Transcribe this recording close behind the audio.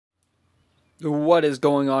What is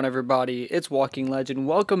going on, everybody? It's Walking Legend.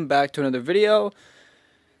 Welcome back to another video.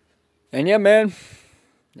 And yeah, man,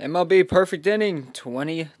 MLB Perfect Inning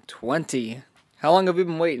 2020. How long have we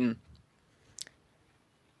been waiting?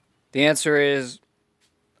 The answer is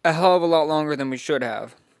a hell of a lot longer than we should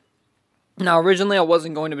have. Now, originally I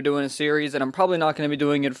wasn't going to be doing a series, and I'm probably not going to be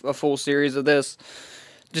doing a full series of this,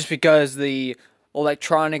 just because the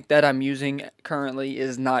electronic that I'm using currently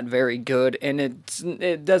is not very good, and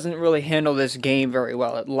it doesn't really handle this game very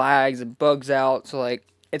well. It lags, it bugs out, so like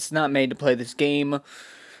it's not made to play this game.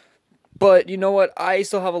 But you know what? I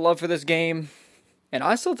still have a love for this game, and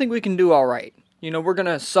I still think we can do all right. You know, we're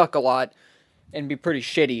gonna suck a lot and be pretty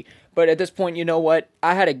shitty, but at this point, you know what?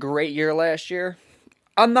 I had a great year last year.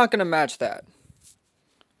 I'm not gonna match that.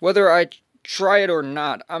 Whether I try it or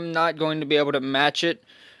not, I'm not going to be able to match it.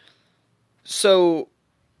 So,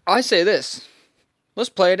 I say this. Let's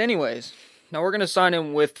play it anyways. Now, we're going to sign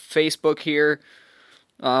in with Facebook here.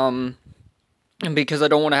 Because I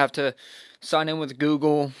don't want to have to sign in with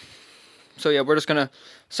Google. So, yeah, we're just going to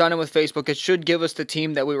sign in with Facebook. It should give us the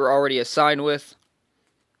team that we were already assigned with.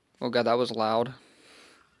 Oh, God, that was loud.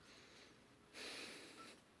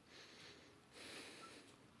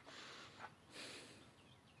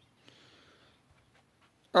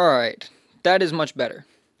 Alright. That is much better.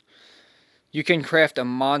 You can craft a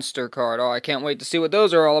monster card. Oh, I can't wait to see what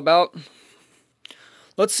those are all about.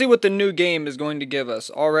 Let's see what the new game is going to give us.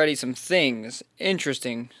 Already some things.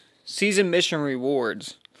 Interesting. Season mission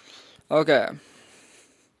rewards. Okay.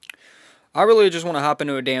 I really just want to hop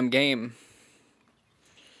into a damn game.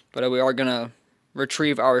 But we are going to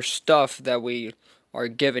retrieve our stuff that we are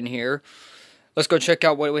given here. Let's go check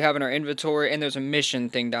out what we have in our inventory. And there's a mission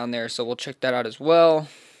thing down there, so we'll check that out as well.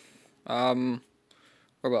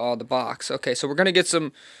 Where about all the box? Okay, so we're gonna get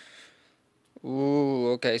some.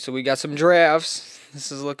 Ooh, okay, so we got some drafts.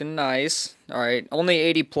 This is looking nice. All right, only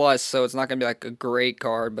 80 plus, so it's not gonna be like a great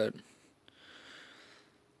card, but I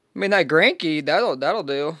mean that Greinke, that'll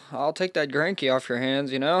do. I'll take that Greinke off your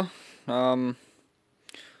hands, you know. All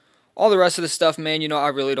the rest of the stuff, man, you know, I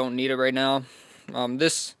really don't need it right now.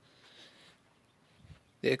 The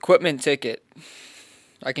equipment ticket.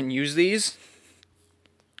 I can use these.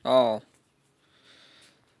 Oh.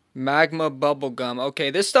 Magma Bubblegum. Okay,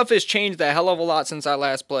 this stuff has changed a hell of a lot since I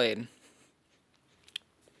last played.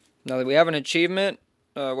 Now that we have an achievement.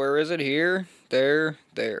 Where is it? Here. There.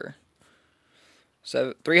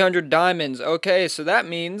 So 300 diamonds. Okay, so that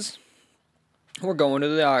means we're going to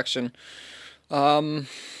the auction.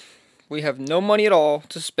 We have no money at all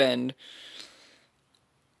to spend.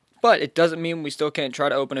 But it doesn't mean we still can't try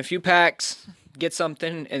to open a few packs, get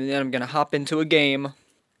something, and then I'm going to hop into a game.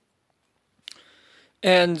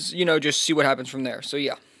 And, you know, just see what happens from there. So,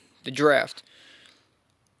 yeah, the draft.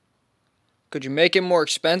 Could you make it more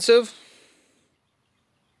expensive?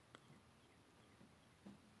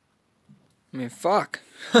 I mean, fuck.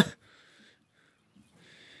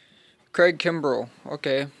 Craig Kimbrell.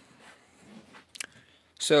 Okay.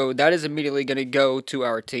 So, that is immediately going to go to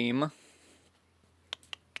our team.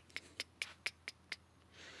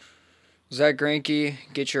 Zach Greinke,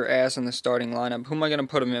 get your ass in the starting lineup. Who am I going to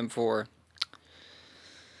put him in for?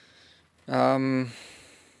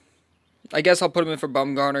 I guess I'll put him in for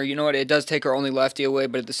Bumgarner. You know what? It does take our only lefty away,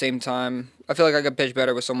 but at the same time, I feel like I could pitch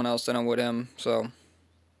better with someone else than I would him. So,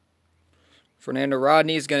 Fernando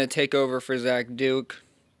Rodney is going to take over for Zach Duke.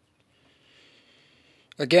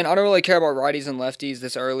 Again, I don't really care about righties and lefties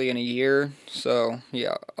this early in a year. So,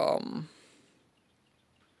 yeah.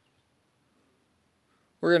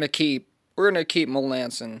 We're going to keep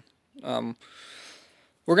Melanson.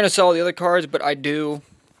 We're going to sell the other cards, but I do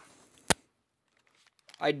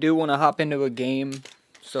want to hop into a game,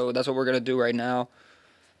 so that's what we're going to do right now.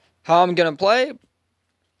 How I'm going to play?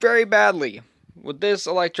 Very badly. With this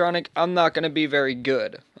electronic, I'm not going to be very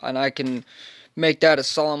good, and I can make that a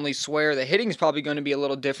solemnly swear. The hitting's probably going to be a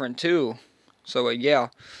little different, too. So, yeah.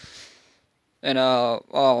 And,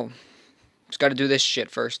 just got to do this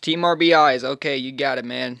shit first. Team RBIs. Okay, you got it,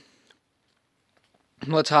 man.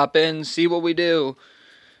 Let's hop in, see what we do.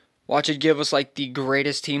 Watch it give us, like, the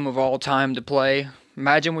greatest team of all time to play.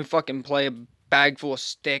 Imagine we fucking play a bag full of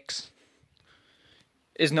sticks.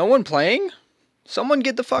 Is no one playing? Someone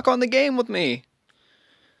get the fuck on the game with me.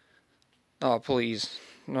 Oh, please.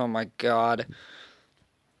 Oh, my God.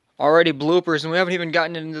 Already bloopers, and we haven't even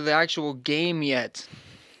gotten into the actual game yet.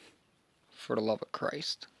 For the love of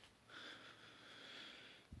Christ.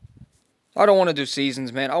 I don't want to do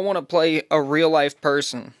seasons, man. I want to play a real-life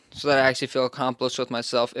person so that I actually feel accomplished with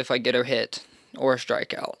myself if I get a hit or a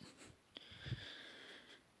strikeout.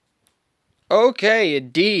 Okay, a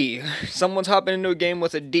D. Someone's hopping into a game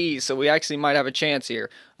with a D, so we actually might have a chance here.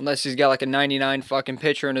 Unless he's got like a 99 fucking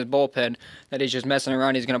pitcher in his bullpen that he's just messing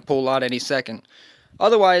around. He's gonna pull out any second.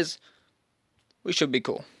 Otherwise, we should be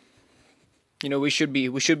cool. You know, we should be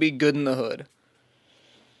good in the hood.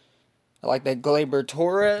 I like that Gleyber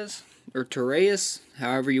Torres, or Torres,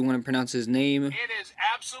 however you want to pronounce his name. It is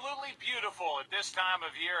absolutely beautiful at this time of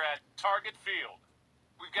year at Target Field.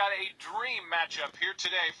 We've got a dream matchup here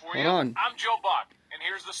today for you. Hold on. I'm Joe Buck, and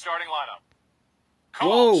here's the starting lineup.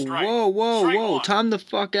 Whoa, Strike. whoa, Strike whoa. one. Time the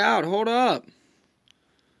fuck out. Hold up.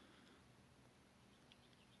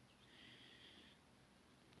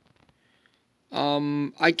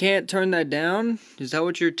 I can't turn that down? Is that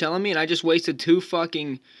what you're telling me? And I just wasted 2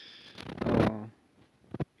 fucking... He's in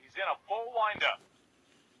a full windup.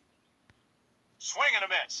 Swing and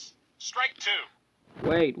a miss. Strike 2.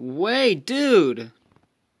 Wait, dude.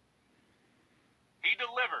 He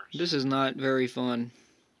delivers. This is not very fun.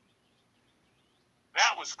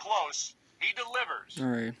 That was close. He delivers.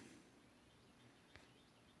 Alright.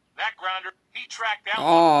 That grounder, he tracked that one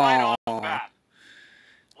right off the bat.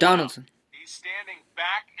 Donaldson. He's standing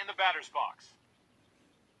back in the batter's box.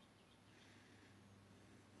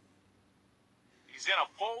 He's in a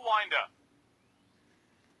full windup.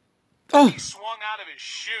 Oh! He swung out of his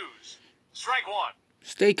shoes. Strike 1.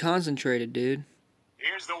 Stay concentrated, dude.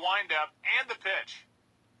 Here's the windup and the pitch.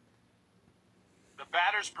 The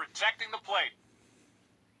batter's protecting the plate.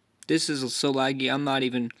 This is so laggy, I'm not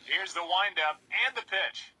even... Here's the windup and the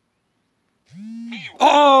pitch.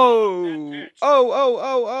 Oh!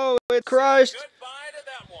 Oh, it's crushed. Goodbye to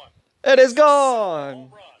that one. It is gone. Home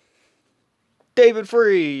run. David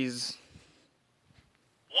Freese.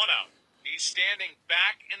 1 out. He's standing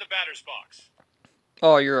back in the batter's box.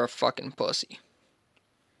 Oh, you're a fucking pussy.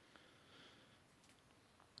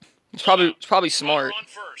 It's probably smart. Runner on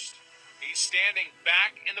first. He's standing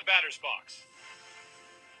back in the batter's box.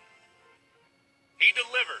 He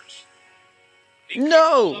delivers. He No.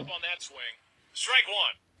 couldn't pull up on that swing. Strike 1.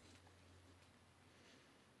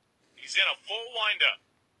 He's in a full windup.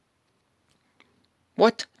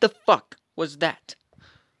 What the fuck was that?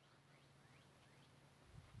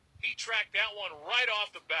 He tracked that one right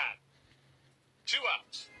off the bat. 2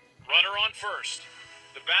 outs. Runner on first.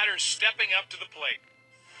 The batter's stepping up to the plate.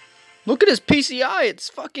 Look at his PCI. It's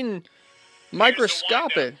fucking Here's the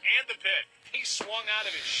microscopic. windup and the pit. He swung out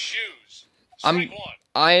of his shoes. Strike 1.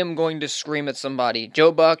 I am going to scream at somebody.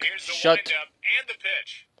 Joe Buck, Here's the shut... windup and the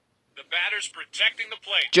pitch. The batter's protecting the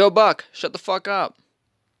plate. Joe Buck, shut the fuck up.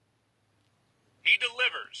 He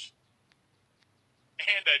delivers.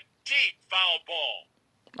 And a deep foul ball.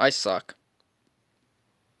 I suck.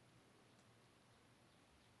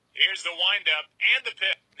 Here's the windup and the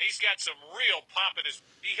pitch. He's got some real pop in his...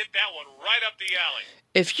 He hit that one right up the alley.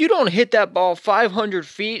 If you don't hit that ball 500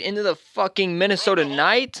 feet into the fucking Minnesota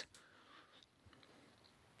night...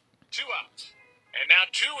 2 outs. And now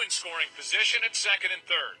 2 in scoring position at second and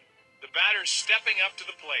third. The batter's stepping up to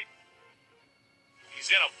the plate. He's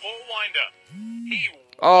in a full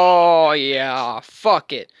windup. Oh, yeah.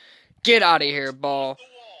 Fuck it. Get out of here, ball. The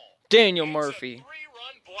wall. Daniel It's Murphy. a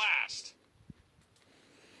 3-run blast.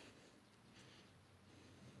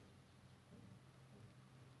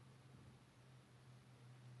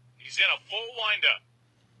 He's in a full windup.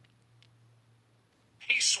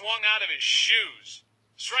 He swung out of his shoes.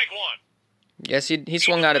 Strike 1. Yes, he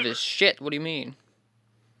swung out of his shit. What do you mean?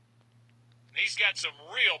 He's got some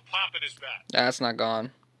real pop in his bat. That's not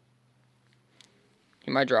gone.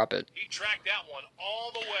 He might drop it. He tracked that one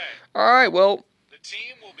all the way. Alright, well, The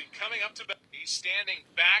team will be coming up to bat. He's standing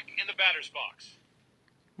back in the batter's box.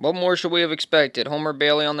 what more should we have expected? Homer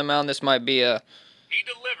Bailey on the mound. This might be a He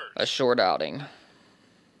delivers. short outing.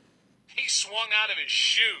 He swung out of his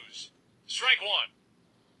shoes. Strike 1.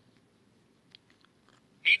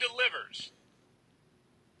 He delivers.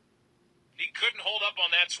 He couldn't hold up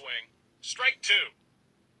on that swing. Strike 2.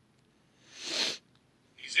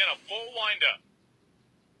 He's in a full windup.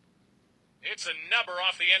 It's a number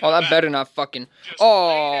off the end Oh, of the that bat. better not fucking... Just laid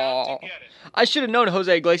out Oh, to get it. I should have known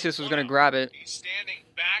Jose Iglesias was going to grab it. He's standing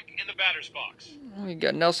back in the batter's box. Oh, you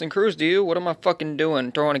got Nelson Cruz, do you? What am I fucking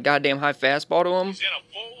doing? Throwing a goddamn high fastball to him? He's in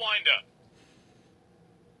a full windup.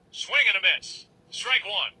 Swing and a miss. Strike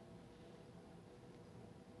 1.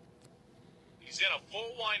 He's in a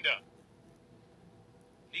full windup.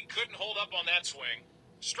 He couldn't hold up on that swing.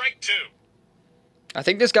 Strike 2. I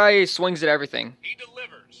think this guy swings at everything. He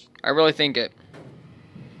delivers. I really think it.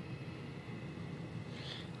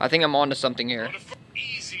 I think I'm onto something here.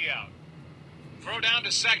 Easy out. Throw down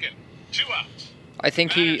to second. 2 outs. I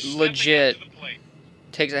think he Batter stepping legit up to the plate.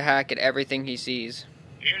 takes a hack at everything he sees.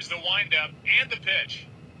 Here's the windup and the pitch.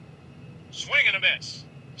 Swing and a miss.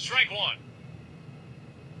 Strike one.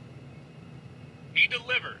 He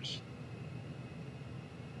delivers.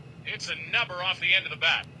 It's a number off the end of the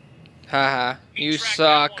bat. Haha, you tracked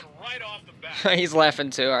suck. that one right off the bat. He's laughing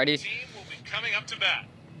too, already. The team will be coming up to bat.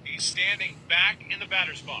 He's standing back in the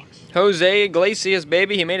batter's box. Jose Iglesias,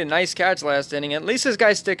 baby, he made a nice catch last inning. At least this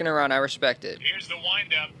guy's sticking around. I respect it. Here's the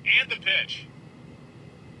windup and the pitch.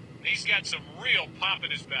 He's got some real pop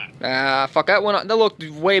in his bat. Ah, fuck, that one. That looked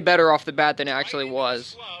way better off the bat than it actually Right into was.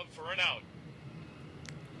 his glove for an out.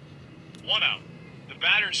 One out. The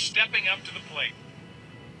batter's stepping up to the plate.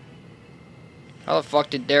 How the fuck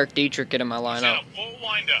did Derek Dietrich get in my He's in lineup? a full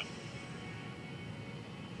windup.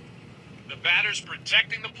 The batter's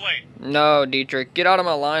protecting the plate. No, Dietrich, get out of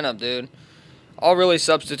my lineup, dude. I'll really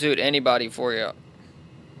substitute anybody for you.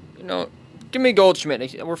 You know, give me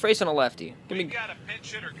Goldschmidt. We're facing a lefty. We've got a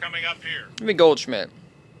pinch hitter coming up here. Give me Goldschmidt.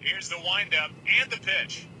 Here's the windup and the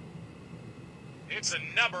pitch. It's a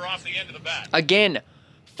number off the end of the bat. Again,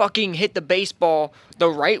 fucking hit the baseball the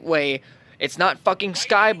right way. It's not fucking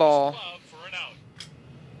sky ball. For an out.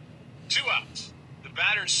 2 outs. The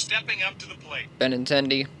batter's stepping up to the plate.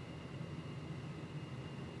 Benintendi.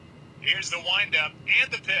 Here's the windup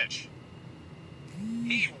and the pitch.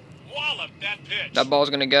 He walloped that pitch. That ball's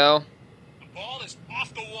gonna go. The ball is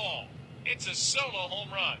off the wall. It's a solo home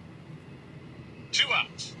run. 2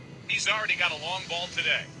 outs. He's already got a long ball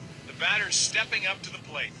today. The batter's stepping up to the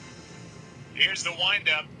plate. Here's the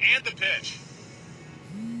windup and the pitch.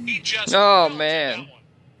 He just Oh, belted man.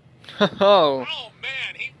 that one. Oh. Oh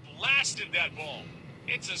man, he blasted that ball.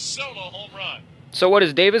 It's a solo home run. So what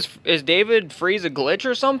is David Freeze a glitch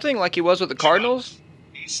or something like he was with the Cardinals?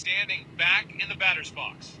 He's standing back in the batter's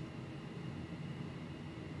box.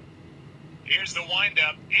 Here's the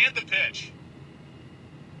windup and the pitch.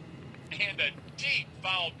 And a deep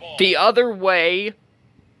foul ball. The other way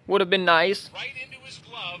would have been nice. Right into his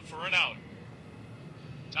glove for an out.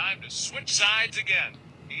 Time to switch sides again.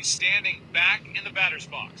 He's standing back in the batter's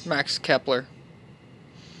box. Max Kepler.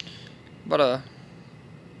 What a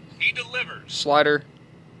He delivers. slider.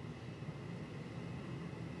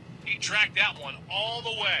 He tracked that one all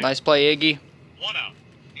the way. Nice play, Iggy. 1 out.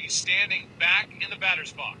 He's standing back in the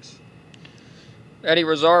batter's box. Eddie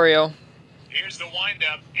Rosario. Here's the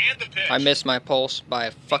windup and the pitch. I missed my pulse by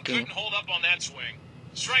a He fucking... couldn't hold up on that swing.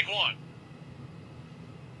 Strike one.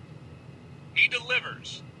 He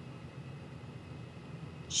delivers.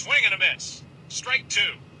 Swing and a miss. Strike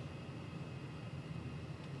two.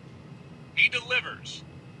 He delivers.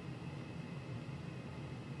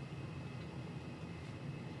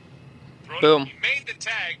 Boom. He made the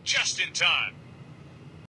tag just in time.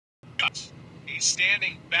 He's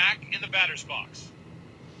standing back in the batter's box.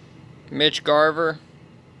 Mitch Garver.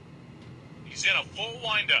 He's in a full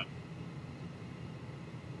windup.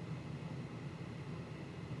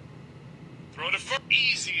 Throw to first.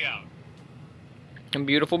 Easy out. And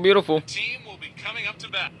beautiful, beautiful. The team will be coming up to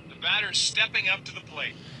bat. The batter's stepping up to the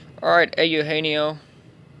plate. All right, Eugenio.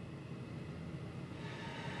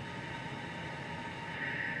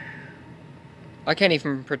 I can't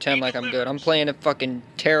even pretend like I'm good. I'm playing a fucking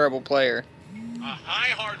terrible player. A high,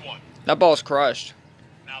 hard one. That ball's crushed.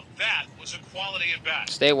 Now that was a quality at bat.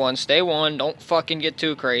 Stay one, stay one. Don't fucking get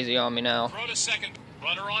too crazy on me now. Throw to second.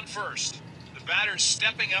 Runner on first. The batter's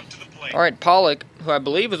stepping up to the plate. All right, Pollock, who I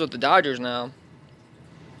believe is with the Dodgers now.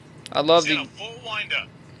 I love He's in the... a full windup.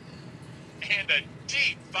 And a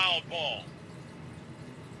deep foul ball.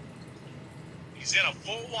 He's He's in a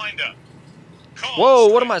full windup. Whoa,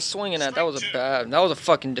 what am I swinging at? That was that was a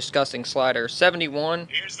fucking disgusting slider. 71.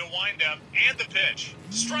 Here's the windup and the pitch.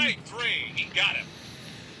 Strike three. He got him.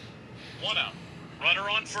 One out. Runner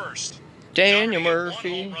on first. Daniel One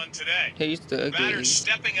Murphy. home run today. He's the Batter good.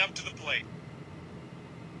 stepping up to the plate.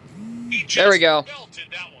 He just There we go. belted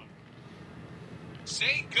that one.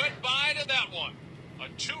 Say goodbye to that one. A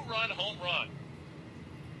two-run home run.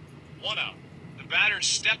 One out. The batter's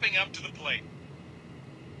stepping up to the plate.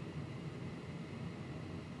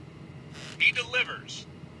 He delivers.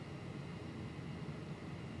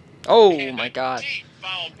 Oh And my a god. deep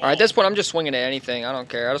foul ball. Alright, at this point I'm just swinging at anything. I don't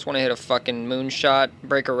care. I just want to hit a fucking moonshot,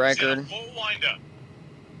 break a He's in a record. full windup.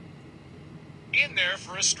 In there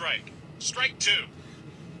for a strike. Strike two.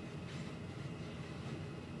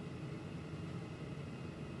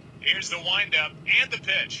 Here's the windup and the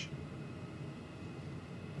pitch.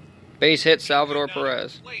 Base hit Salvador Could not have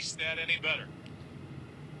Perez. placed that any better.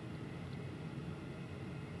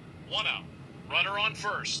 One out. Runner on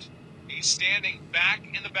first. He's standing back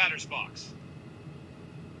in the batter's box.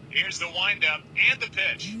 Here's the windup and the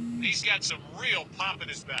pitch. He's got some real pop in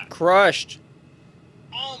his bat. Crushed. Crushed. He's standing back in the batter's box. Here's the windup and the pitch. Swing and a miss. Strike one. He delivers. Swing and a miss. Strike two. Here's the windup and the pitch. He's in a full windup. He's in a full windup. And a deep foul ball. He's in a full windup. And the pitch. He's got some real pop in his bat. Crushed.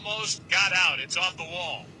 almost got out. It's off the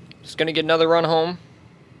wall. Just going to get another run home.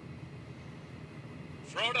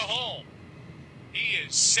 Throw to home. He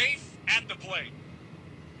is safe at the plate.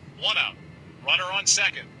 1 out. Runner on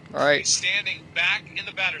second. All right. He's standing back in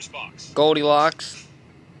the batter's box. Goldilocks.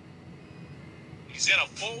 He's in a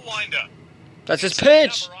full windup. That's his It's a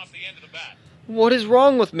pitch. number off the end of the bat. What is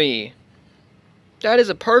wrong with me? That is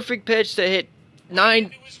a perfect pitch to hit 9.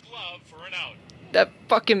 Into his glove for an out. That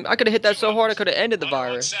fucking... I could have hit that so hard I could have ended the Runner on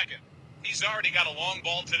virus. second. He's already got a long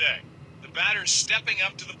ball today. The batter's stepping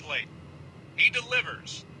up to the plate. He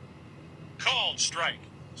delivers. Called strike.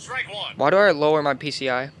 Strike 1. Why do I lower my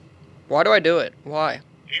PCI? Why do I do it? Why?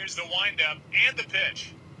 Here's the windup and the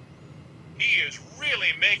pitch. He is really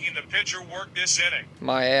making the pitcher work this inning.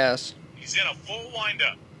 My ass. He's in a full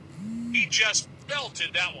windup. He just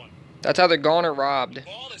belted that one. That's how they're gone or robbed. The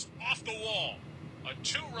ball is off the wall. A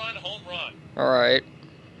 2-run home run. Alright.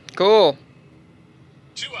 Cool.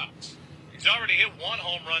 2 outs. He's already hit 1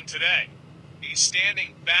 home run today. He's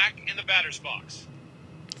standing back in the batter's box.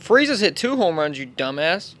 Freeze has hit 2 home runs, you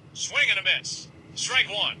dumbass. Swing and a miss. Strike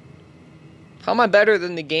 1. How am I better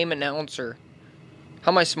than the game announcer?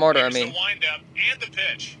 How am I smarter, I Here's mean? the windup and the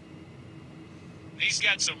pitch. He's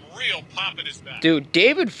got some real pop in his bat. Dude,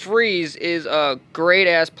 David Freeze is a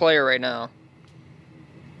great-ass player right now.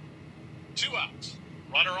 2 outs.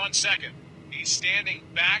 Runner on second. He's standing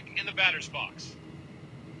back in the batter's box.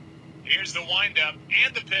 Here's the windup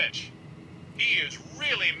and the pitch. He is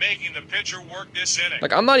really making the pitcher work this inning.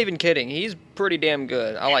 Like, I'm not even kidding. He's pretty damn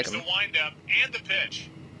good. I like him. Here's the windup and the pitch.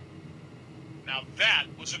 Now that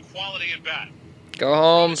was a quality at bat. Go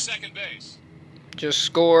home. To second base. Just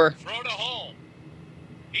score. Throw to home.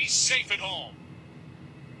 He's safe at home.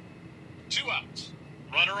 2 outs.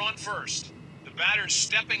 Runner on first. The batter's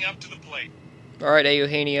stepping up to the plate. Alright,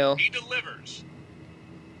 Eugenio. He delivers.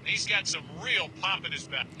 He's got some real pop in his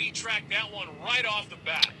bat. He tracked that one right off the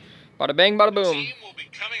bat. Bada bang, bada The boom. team will be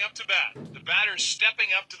coming up to bat. The batter's stepping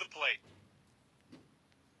up to the plate.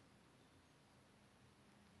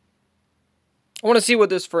 I want to see what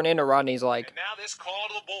this Fernando Rodney's like. And now this call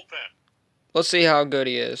to the bullpen. Let's see how good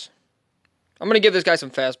he is. I'm going to give this guy some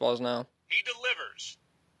fastballs now. He delivers.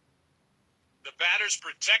 The batter's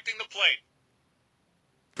protecting the plate.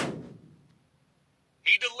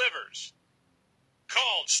 He delivers.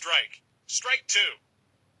 Called strike. Strike 2.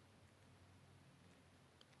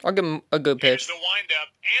 I'll give him a good Here's pitch. the windup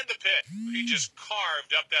and the pitch. He just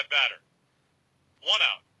carved up that batter. 1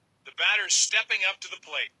 out. The batter's stepping up to the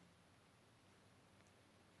plate.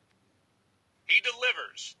 He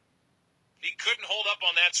delivers. He couldn't hold up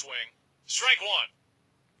on that swing. Strike 1.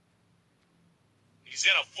 He's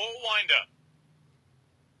in a full windup.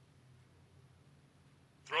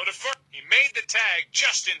 Throw to first. He made the tag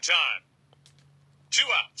just in time. 2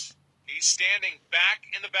 outs. He's standing back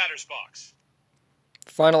in the batter's box.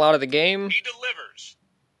 Final out of the game. He delivers.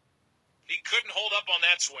 He couldn't hold up on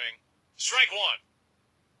that swing. Strike 1.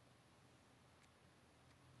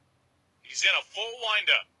 He's in a full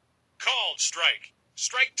windup. Called strike.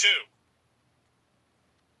 Strike 2.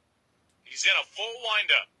 He's in a full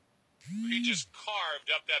windup. He just carved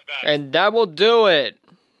up that batter. And that will do it.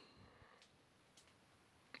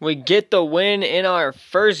 We get the win in our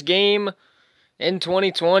first game in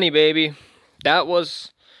 2020, baby. That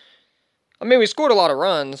was... I mean, we scored a lot of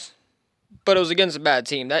runs, but it was against a bad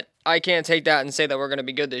team. That I can't take that and say that we're going to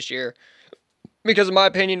be good this year. Because in my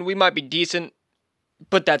opinion, we might be decent,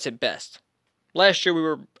 but that's at best. Last year, we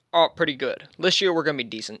were pretty good. This year, we're going to be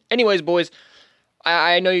decent. Anyways, boys,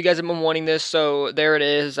 I know you guys have been wanting this, so there it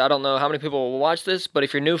is. I don't know how many people will watch this, but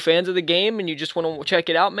if you're new fans of the game and you just want to check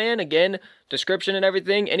it out, man, again, description and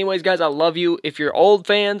everything. Anyways, guys, I love you. If you're old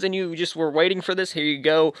fans and you just were waiting for this, here you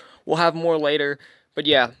go. We'll have more later. But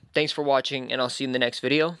yeah, thanks for watching, and I'll see you in the next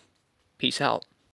video. Peace out.